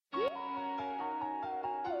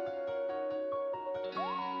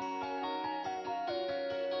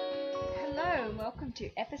welcome to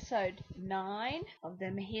episode 9 of the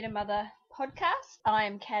Mahina Mother podcast. I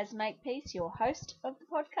am Kaz Makepeace, your host of the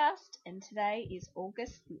podcast, and today is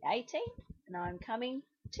August the 18th, and I'm coming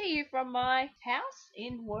to you from my house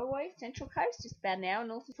in Woy Central Coast, just about an hour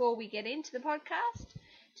north. Before we get into the podcast,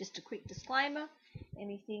 just a quick disclaimer.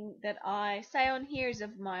 Anything that I say on here is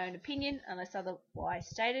of my own opinion, unless otherwise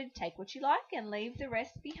stated. Take what you like and leave the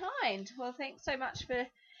rest behind. Well, thanks so much for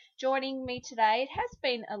joining me today. It has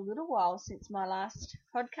been a little while since my last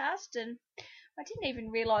podcast, and I didn't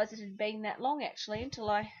even realise it had been that long actually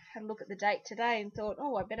until I had a look at the date today and thought,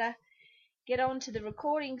 I better get on to the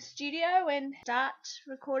recording studio and start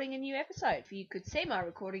recording a new episode. If you could see my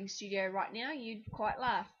recording studio right now, you'd quite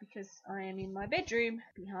laugh because I am in my bedroom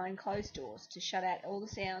behind closed doors to shut out all the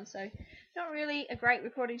sound. So not really a great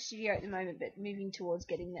recording studio at the moment, but moving towards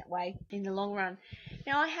getting that way in the long run.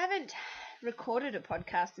 Now, I haven't recorded a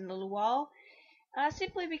podcast in a little while,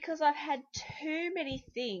 simply because I've had too many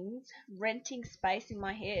things renting space in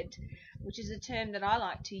my head, which is a term that I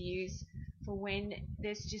like to use for when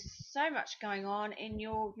there's just so much going on in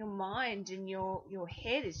your mind, and your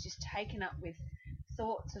head is just taken up with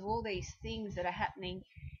thoughts of all these things that are happening,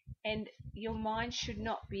 and your mind should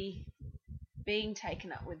not be being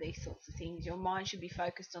taken up with these sorts of things. Your mind should be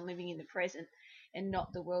focused on living in the present and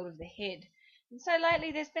not the world of the head. And so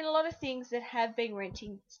lately there's been a lot of things that have been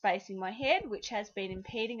renting space in my head, which has been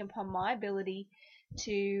impeding upon my ability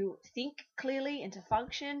to think clearly and to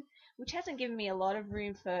function, which hasn't given me a lot of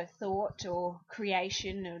room for thought or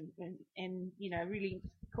creation, and really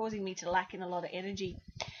causing me to lack in a lot of energy.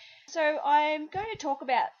 So I'm going to talk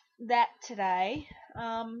about that today.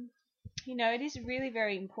 It is really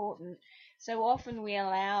very important. So often we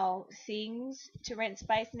allow things to rent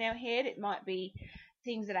space in our head. It might be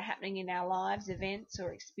things that are happening in our lives, events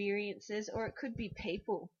or experiences, or it could be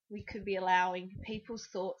people. We could be allowing people's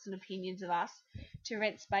thoughts and opinions of us to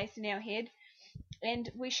rent space in our head, and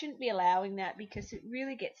we shouldn't be allowing that because it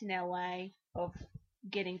really gets in our way of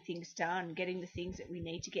getting things done, getting the things that we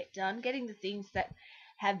need to get done, getting the things that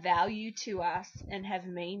have value to us and have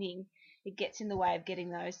meaning. It gets in the way of getting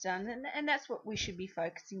those done, and that's what we should be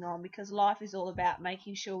focusing on, because life is all about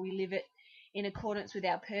making sure we live it in accordance with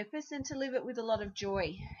our purpose and to live it with a lot of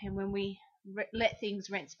joy. And when we let things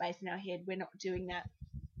rent space in our head, we're not doing that.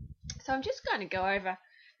 So I'm just going to go over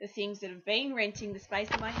the things that have been renting the space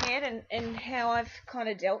in my head and how I've kind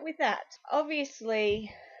of dealt with that.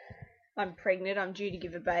 Obviously, I'm pregnant. I'm due to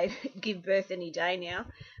give birth any day now.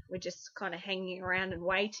 We're just kind of hanging around and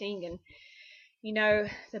waiting, and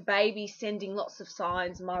the baby's sending lots of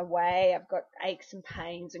signs my way. I've got aches and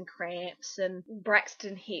pains and cramps and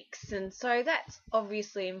Braxton Hicks, and so that's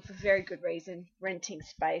obviously, and for very good reason, renting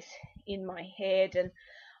space in my head. And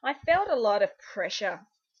I felt a lot of pressure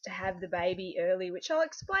to have the baby early, which I'll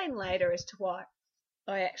explain later as to why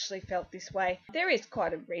I actually felt this way. There is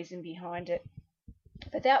quite a reason behind it,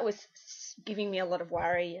 but that was giving me a lot of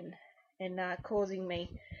worry and causing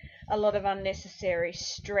me a lot of unnecessary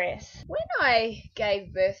stress. When I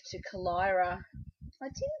gave birth to Kalira, I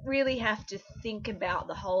didn't really have to think about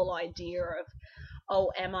the whole idea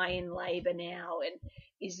of, am I in labour now, and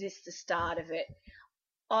is this the start of it?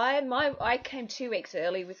 I came 2 weeks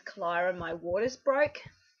early with Kalira. My waters broke,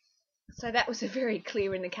 so that was a very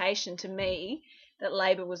clear indication to me that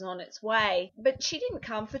labour was on its way. But she didn't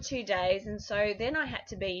come for 2 days, and so then I had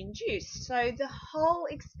to be induced. So the whole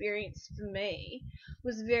experience for me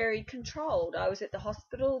was very controlled. I was at the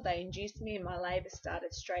hospital, they induced me, and my labour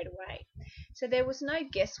started straight away. So there was no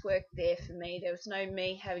guesswork there for me. There was no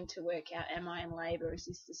me having to work out, am I in labour? Is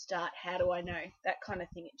this the start? How do I know? That kind of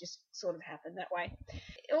thing. It just sort of happened that way.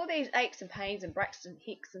 All these aches and pains and Braxton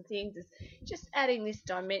Hicks and things is just adding this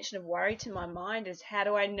dimension of worry to my mind, as how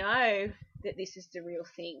do I know that this is the real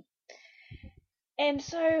thing? And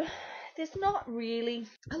so there's not really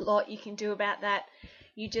a lot you can do about that.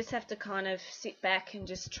 You just have to kind of sit back and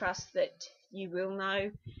just trust that you will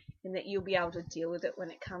know and that you'll be able to deal with it when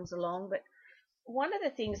it comes along. But one of the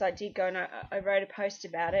things I did go, and I wrote a post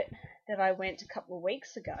about it, that I went a couple of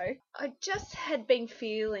weeks ago, I just had been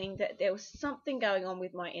feeling that there was something going on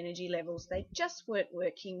with my energy levels. They just weren't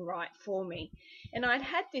working right for me. And I'd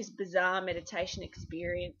had this bizarre meditation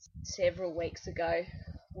experience several weeks ago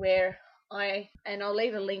where and I'll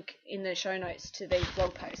leave a link in the show notes to these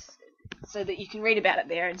blog posts so that you can read about it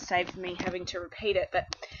there and save me having to repeat it. But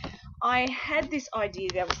I had this idea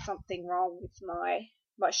there was something wrong with my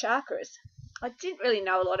chakras. I didn't really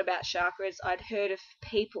know a lot about chakras. I'd heard of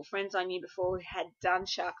people, friends I knew before, who had done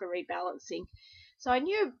chakra rebalancing. So I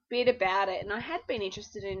knew a bit about it, and I had been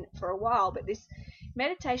interested in it for a while, but this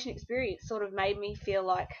meditation experience sort of made me feel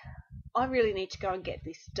like I really need to go and get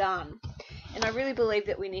this done. And I really believe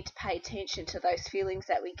that we need to pay attention to those feelings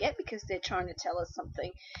that we get because they're trying to tell us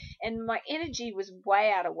something. And my energy was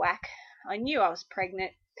way out of whack. I knew I was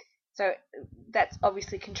pregnant, so that's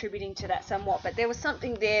obviously contributing to that somewhat, but there was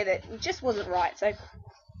something there that just wasn't right. So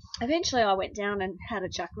eventually I went down and had a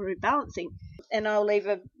chakra rebalancing, and I'll leave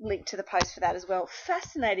a link to the post for that as well.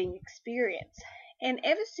 Fascinating experience. And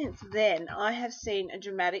ever since then, I have seen a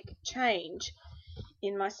dramatic change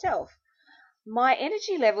in myself. My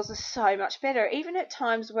energy levels are so much better, even at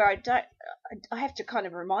times where I have to kind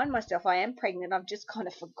of remind myself I am pregnant. I've just kind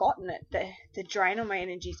of forgotten it. The drain on my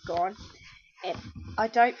energy's gone, and I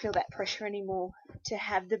don't feel that pressure anymore to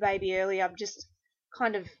have the baby early. I'm just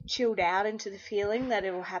kind of chilled out into the feeling that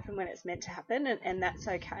it will happen when it's meant to happen, and that's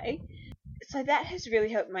okay. So that has really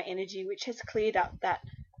helped my energy, which has cleared up that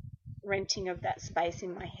renting of that space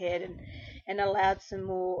in my head and allowed some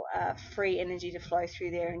more free energy to flow through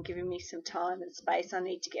there and given me some time and space. I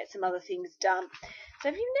need to get some other things done. So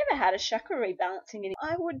if you've never had a chakra rebalancing,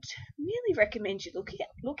 I would really recommend you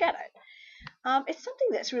look at it. It's something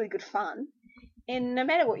that's really good fun. And no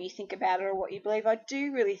matter what you think about it or what you believe, I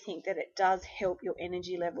do really think that it does help your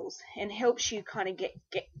energy levels and helps you kind of get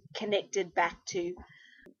connected back to,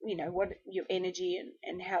 what your energy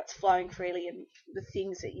and how it's flowing freely and the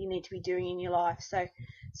things that you need to be doing in your life. So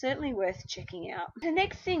certainly worth checking out. The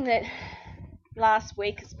next thing that last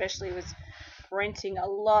week especially was renting a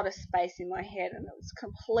lot of space in my head, and it was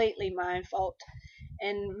completely my own fault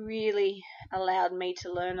and really allowed me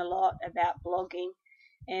to learn a lot about blogging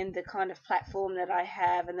and the kind of platform that I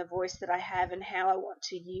have and the voice that I have and how I want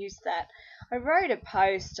to use that. I wrote a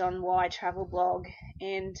post on Why Travel Blog,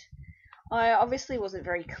 and I obviously wasn't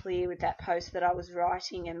very clear with that post that I was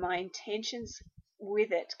writing, and my intentions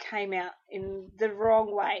with it came out in the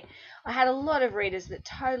wrong way. I had a lot of readers that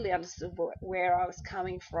totally understood where I was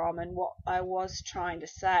coming from and what I was trying to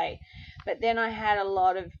say, but then I had a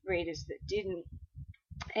lot of readers that didn't,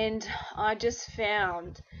 and I just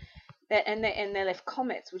found that, and they left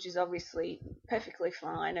comments, which is obviously perfectly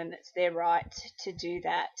fine, and it's their right to do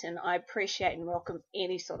that, and I appreciate and welcome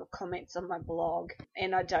any sort of comments on my blog,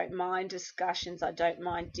 and I don't mind discussions, I don't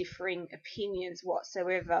mind differing opinions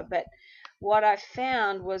whatsoever. But what I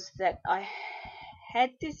found was that I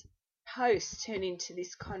had this post turn into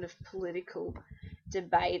this kind of political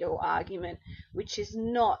debate or argument, which is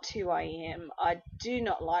not who I am. I do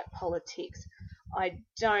not like politics. I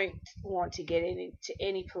don't want to get into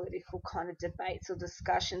any political kind of debates or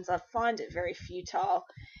discussions. I find it very futile,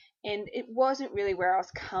 and it wasn't really where I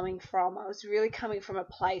was coming from. I was really coming from a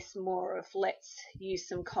place more of let's use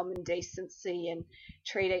some common decency and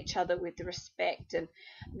treat each other with respect. And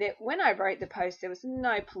that when I wrote the post, there was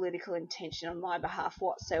no political intention on my behalf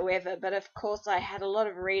whatsoever. But of course, I had a lot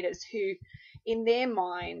of readers who, in their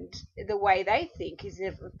mind, the way they think is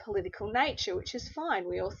of a political nature, which is fine.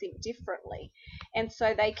 We all think differently. And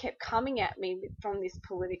so they kept coming at me from this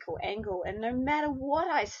political angle. And no matter what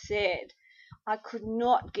I said, I could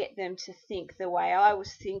not get them to think the way I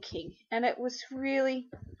was thinking. And it was really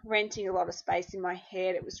renting a lot of space in my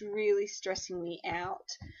head. It was really stressing me out.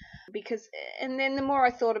 And then the more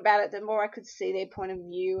I thought about it, the more I could see their point of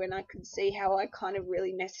view, and I could see how I kind of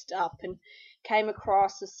really messed up and came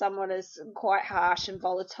across as someone as quite harsh and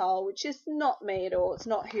volatile, which is not me at all. It's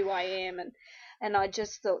not who I am. And I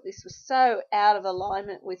just thought this was so out of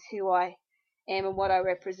alignment with who I am and what I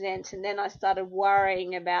represent. And then I started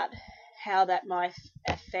worrying about how that might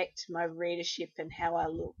affect my readership and how I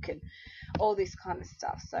look and all this kind of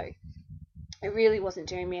stuff. So it really wasn't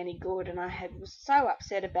doing me any good, and I was so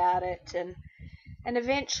upset about it. And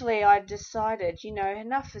eventually I decided,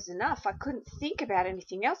 enough is enough. I couldn't think about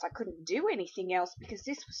anything else. I couldn't do anything else because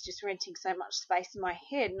this was just renting so much space in my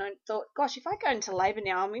head. And I thought, gosh, if I go into labour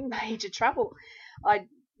now, I'm in major trouble. I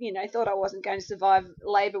thought I wasn't going to survive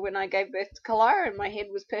labour when I gave birth to Kalara, and my head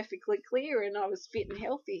was perfectly clear and I was fit and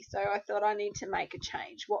healthy. So I thought I need to make a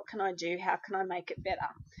change. What can I do? How can I make it better?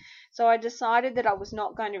 So I decided that I was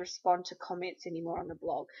not going to respond to comments anymore on the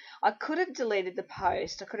blog. I could have deleted the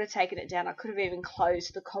post. I could have taken it down. I could have even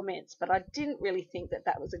closed the comments, but I didn't really think that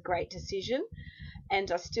that was a great decision. And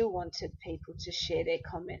I still wanted people to share their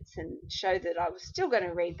comments and show that I was still going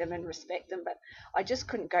to read them and respect them, but I just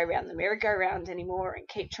couldn't go around the merry-go-round anymore and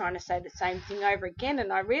keep trying to say the same thing over again.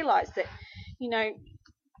 And I realised that,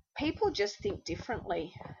 people just think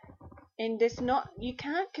differently, and you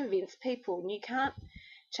can't convince people and you can't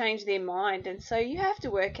change their mind. And so you have to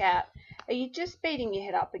work out, are you just beating your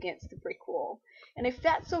head up against the brick wall? And if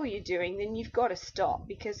that's all you're doing, then you've got to stop,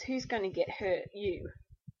 because who's going to get hurt? You.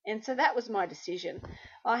 And so that was my decision.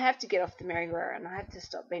 I have to get off the merry-go-round and I have to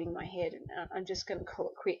stop beating my head, and I'm just going to call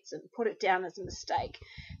it quits and put it down as a mistake.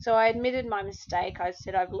 So I admitted my mistake. I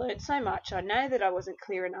said, I've learned so much. I know that I wasn't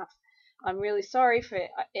clear enough. I'm really sorry for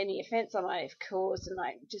any offence I may have caused, and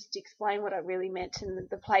I just explained what I really meant and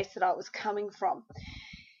the place that I was coming from.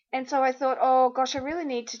 And so I thought, oh gosh, I really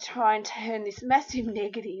need to try and turn this massive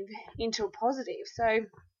negative into a positive. So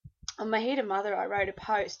on my Heater Mother, I wrote a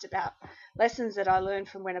post about lessons that I learned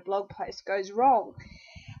from when a blog post goes wrong.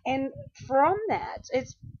 And from that,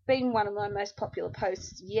 it's been one of my most popular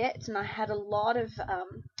posts yet, and I had a lot of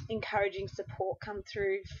encouraging support come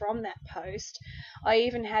through from that post. I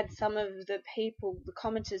even had some of the people, the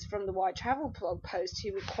commenters from the Wide Travel blog post,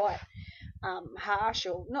 who were quite harsh,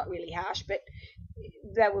 or not really harsh, but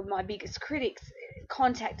they were my biggest critics,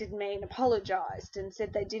 contacted me and apologised and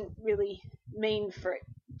said they didn't really mean for it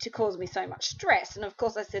to cause me so much stress. And of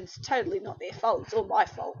course I said it's totally not their fault, it's all my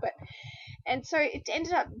fault. And so it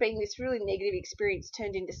ended up being this really negative experience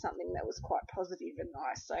turned into something that was quite positive and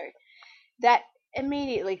nice. So that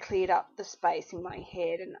immediately cleared up the space in my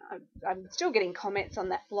head, and I'm still getting comments on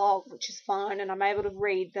that blog, which is fine, and I'm able to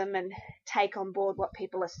read them and take on board what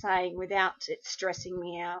people are saying without it stressing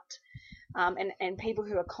me out. And people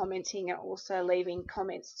who are commenting are also leaving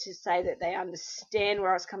comments to say that they understand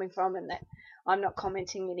where I was coming from and that I'm not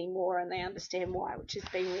commenting anymore, and they understand why, which has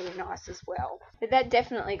been really nice as well. But that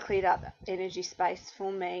definitely cleared up energy space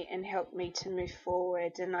for me and helped me to move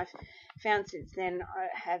forward. And I've found since then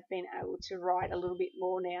I have been able to write a little bit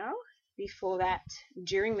more now. Before that,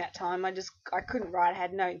 during that time, I couldn't write. I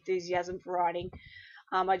had no enthusiasm for writing.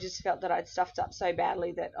 I just felt that I'd stuffed up so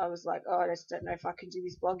badly that I was like, oh, I just don't know if I can do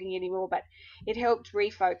this blogging anymore. But it helped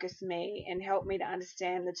refocus me and helped me to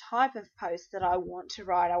understand the type of post that I want to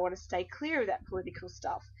write. I want to stay clear of that political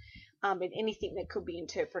stuff and anything that could be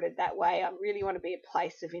interpreted that way. I really want to be a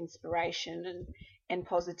place of inspiration and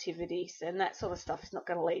positivity, and that sort of stuff is not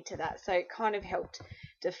going to lead to that. So it kind of helped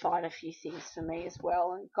define a few things for me as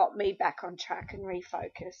well and got me back on track and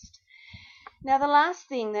refocused. Now, the last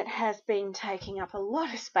thing that has been taking up a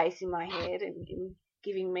lot of space in my head and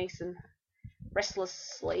giving me some restless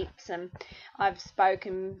sleeps, and I've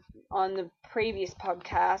spoken on the previous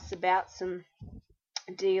podcasts about some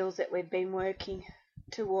deals that we've been working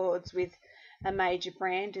towards with a major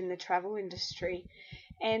brand in the travel industry.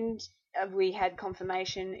 And we had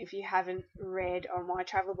confirmation, if you haven't read on my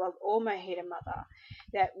travel blog or my Heater Mother,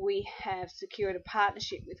 that we have secured a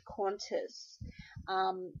partnership with Qantas.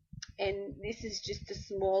 And this is just a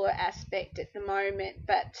smaller aspect at the moment,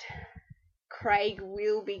 but Craig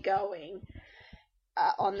will be going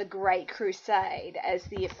on the Great Crusade as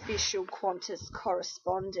the official Qantas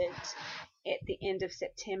correspondent at the end of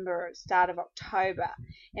September or start of October.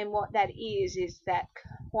 And what that is that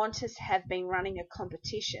Qantas have been running a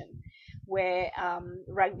competition where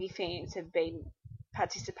rugby fans have been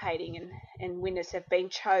participating and winners have been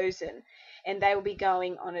chosen, and they will be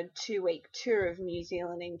going on a 2-week tour of New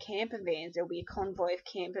Zealand in camper vans. There will be a convoy of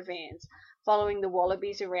camper vans following the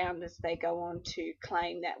Wallabies around as they go on to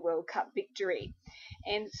claim that World Cup victory.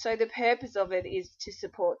 And so the purpose of it is to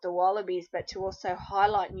support the Wallabies, but to also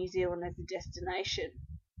highlight New Zealand as a destination.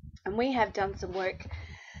 And we have done some work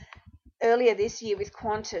earlier this year with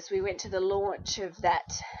Qantas. We went to the launch of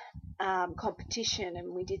that competition,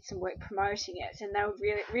 and we did some work promoting it, and they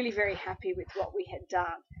were really very happy with what we had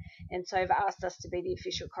done, and so they've asked us to be the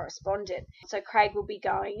official correspondent. So Craig will be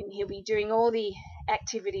going, and he'll be doing all the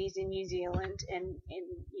activities in New Zealand and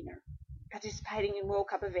participating in World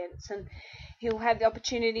Cup events, and he'll have the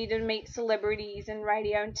opportunity to meet celebrities and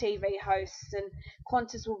radio and TV hosts, and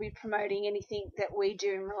Qantas will be promoting anything that we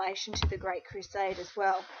do in relation to the Great Crusade as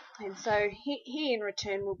well. And so he in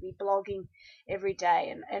return will be blogging every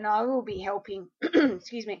day, and I will be helping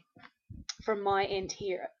excuse me, from my end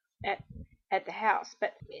here at the house.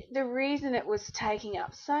 But the reason it was taking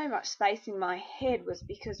up so much space in my head was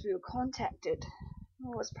because we were contacted,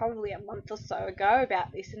 it was probably a month or so ago,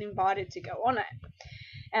 about this and invited to go on it.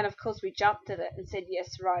 And of course we jumped at it and said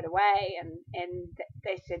yes right away, and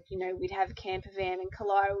they said, we'd have a camper van and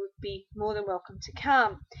Kalaya would be more than welcome to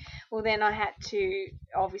come. Well, then I had to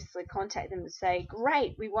obviously contact them and say,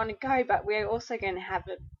 great, we want to go, but we're also going to have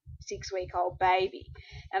a 6-week-old baby,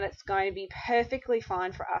 and it's going to be perfectly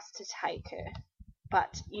fine for us to take her,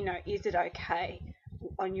 but is it okay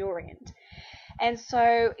on your end? And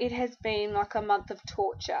so it has been like a month of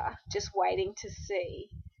torture, just waiting to see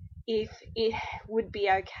if it would be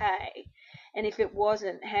okay, and if it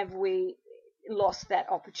wasn't, have we lost that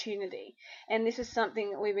opportunity? And this is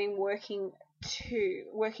something that we've been working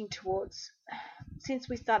towards since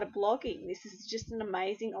we started blogging. This is just an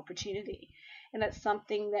amazing opportunity, and it's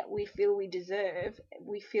something that we feel we deserve.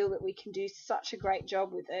 We feel that we can do such a great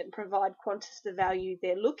job with it and provide Qantas the value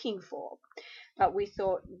they're looking for, but we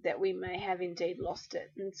thought that we may have indeed lost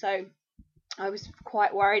it. And so I was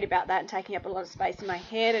quite worried about that and taking up a lot of space in my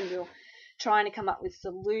head, and we were trying to come up with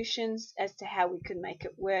solutions as to how we could make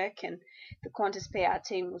it work. And the Qantas PR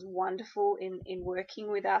team was wonderful in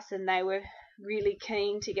working with us, and they were really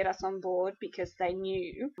keen to get us on board because they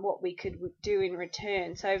knew what we could do in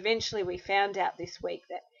return. So eventually we found out this week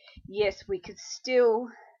that yes, we could still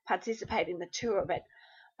participate in the tour, but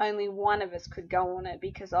only one of us could go on it,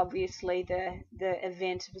 because obviously the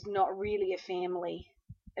event was not really a family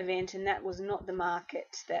event, and that was not the market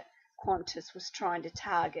that Qantas was trying to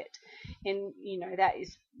target. And that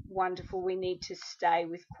is wonderful. We need to stay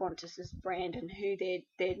with Qantas's brand and who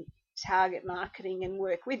they're target marketing and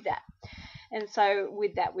work with that. And so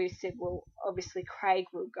with that, we said, well, obviously Craig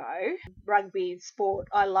will go. Rugby and sport,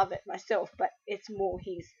 I love it myself, but it's more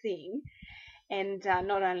his thing. And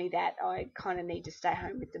not only that, I kind of need to stay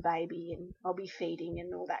home with the baby, and I'll be feeding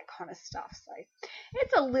and all that kind of stuff. So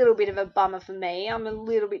it's a little bit of a bummer for me. I'm a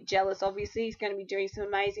little bit jealous. Obviously, he's going to be doing some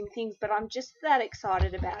amazing things, but I'm just that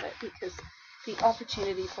excited about it because the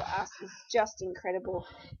opportunity for us is just incredible.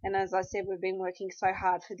 And as I said, we've been working so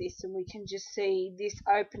hard for this, and we can just see this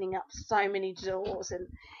opening up so many doors.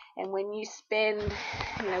 And when you spend,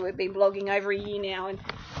 we've been blogging over a year now, and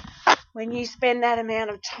when you spend that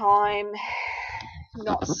amount of time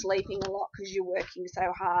not sleeping a lot because you're working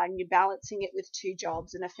so hard and you're balancing it with 2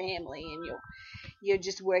 jobs and a family, and you're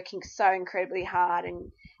just working so incredibly hard,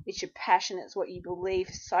 and it's your passion, it's what you believe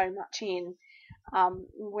so much in.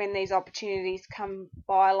 When these opportunities come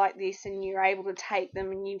by like this and you're able to take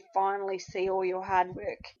them and you finally see all your hard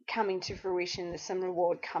work coming to fruition, there's some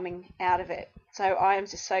reward coming out of it. So I am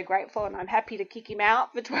just so grateful, and I'm happy to kick him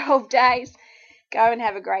out for 12 days. Go and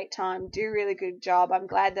have a great time, do a really good job. I'm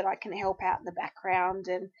glad that I can help out in the background,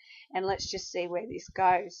 and let's just see where this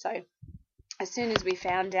goes. So as soon as we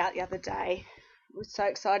found out the other day, I was so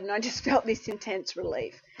excited, and I just felt this intense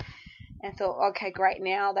relief and thought, okay, great,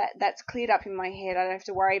 now that's cleared up in my head. I don't have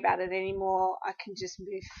to worry about it anymore. I can just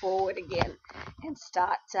move forward again and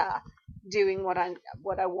start doing what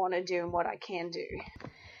I want to do and what I can do.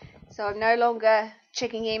 So I'm no longer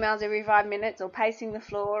checking emails every 5 minutes or pacing the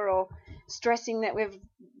floor or stressing that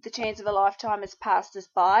the chance of a lifetime has passed us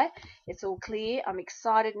by. It's all clear. I'm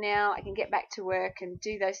excited now. I can get back to work and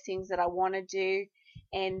do those things that I want to do,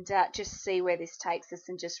 and just see where this takes us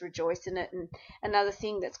and just rejoice in it. And another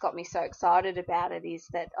thing that's got me so excited about it is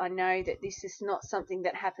that I know that this is not something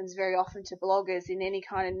that happens very often to bloggers in any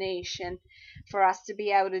kind of niche, and for us to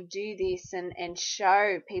be able to do this and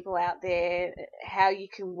show people out there how you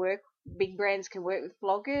can work, big brands can work with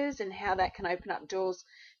bloggers, and how that can open up doors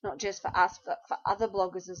not just for us but for other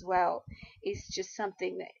bloggers as well, is just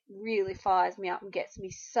something that really fires me up and gets me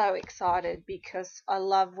so excited, because I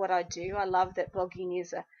love what I do. I love that blogging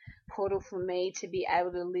is a portal for me to be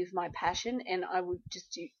able to live my passion, and I would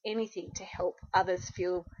just do anything to help others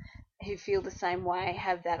who feel the same way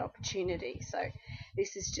have that opportunity. So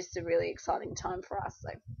this is just a really exciting time for us. So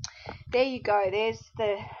there you go. There's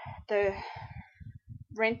the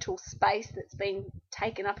rental space that's been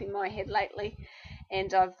taken up in my head lately,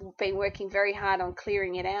 and I've been working very hard on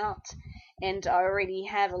clearing it out, and I already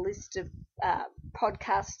have a list of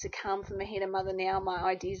podcasts to come from Ahead of Mother now. My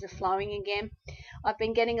ideas are flowing again. I've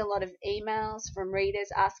been getting a lot of emails from readers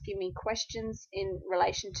asking me questions in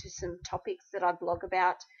relation to some topics that I blog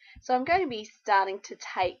about, so I'm going to be starting to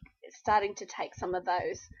take some of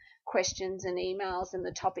those questions and emails and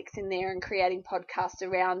the topics in there and creating podcasts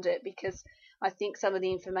around it, because I think some of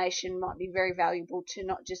the information might be very valuable to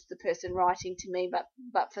not just the person writing to me,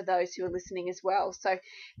 but for those who are listening as well. So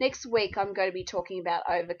next week I'm going to be talking about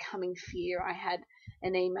overcoming fear. I had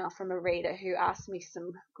an email from a reader who asked me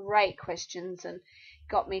some great questions and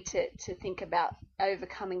got me to think about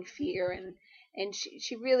overcoming fear, and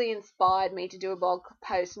she really inspired me to do a blog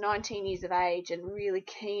post, 19 years of age and really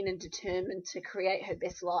keen and determined to create her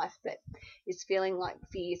best life, but is feeling like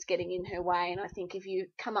fear is getting in her way. And I think if you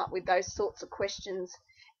come up with those sorts of questions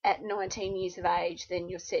at 19 years of age, then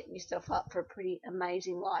you're setting yourself up for a pretty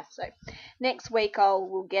amazing life. So next week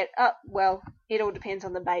we'll get up. Well, it all depends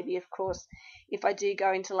on the baby, of course. If I do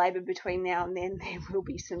go into labour between now and then, there will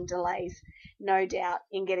be some delays, no doubt,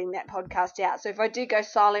 in getting that podcast out. So if I do go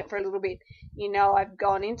silent for a little bit, I've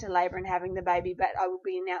gone into labour and having the baby, but I will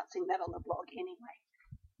be announcing that on the blog anyway.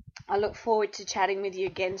 I look forward to chatting with you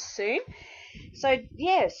again soon. So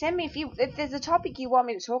yeah, send me if there's a topic you want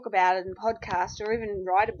me to talk about in a podcast, or even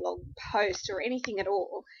write a blog post or anything at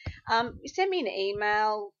all. Send me an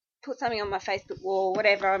email. put something on my Facebook wall,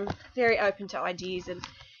 whatever. I'm very open to ideas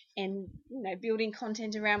and building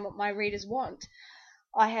content around what my readers want.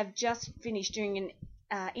 I have just finished doing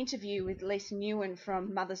an interview with Lisa Newen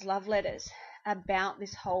from Mother's Love Letters about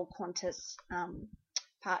this whole Qantas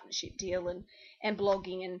partnership deal and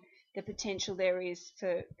blogging and the potential there is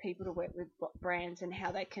for people to work with brands and how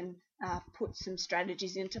they can put some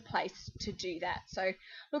strategies into place to do that. So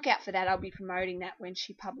look out for that. I'll be promoting that when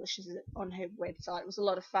she publishes it on her website. It was a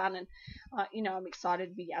lot of fun, and I'm excited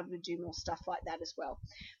to be able to do more stuff like that as well.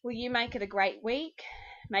 Will you make it a great week?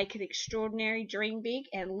 Make it extraordinary, dream big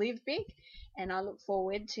and live big, and I look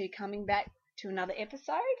forward to coming back to another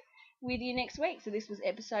episode with you next week. So this was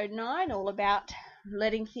episode 9, all about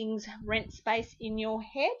letting things rent space in your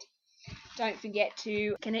head. Don't forget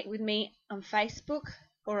to connect with me on Facebook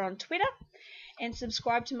or on Twitter, and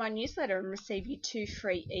subscribe to my newsletter and receive your 2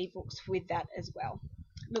 free ebooks with that as well.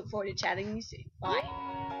 Look forward to chatting with you soon.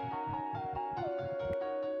 Bye.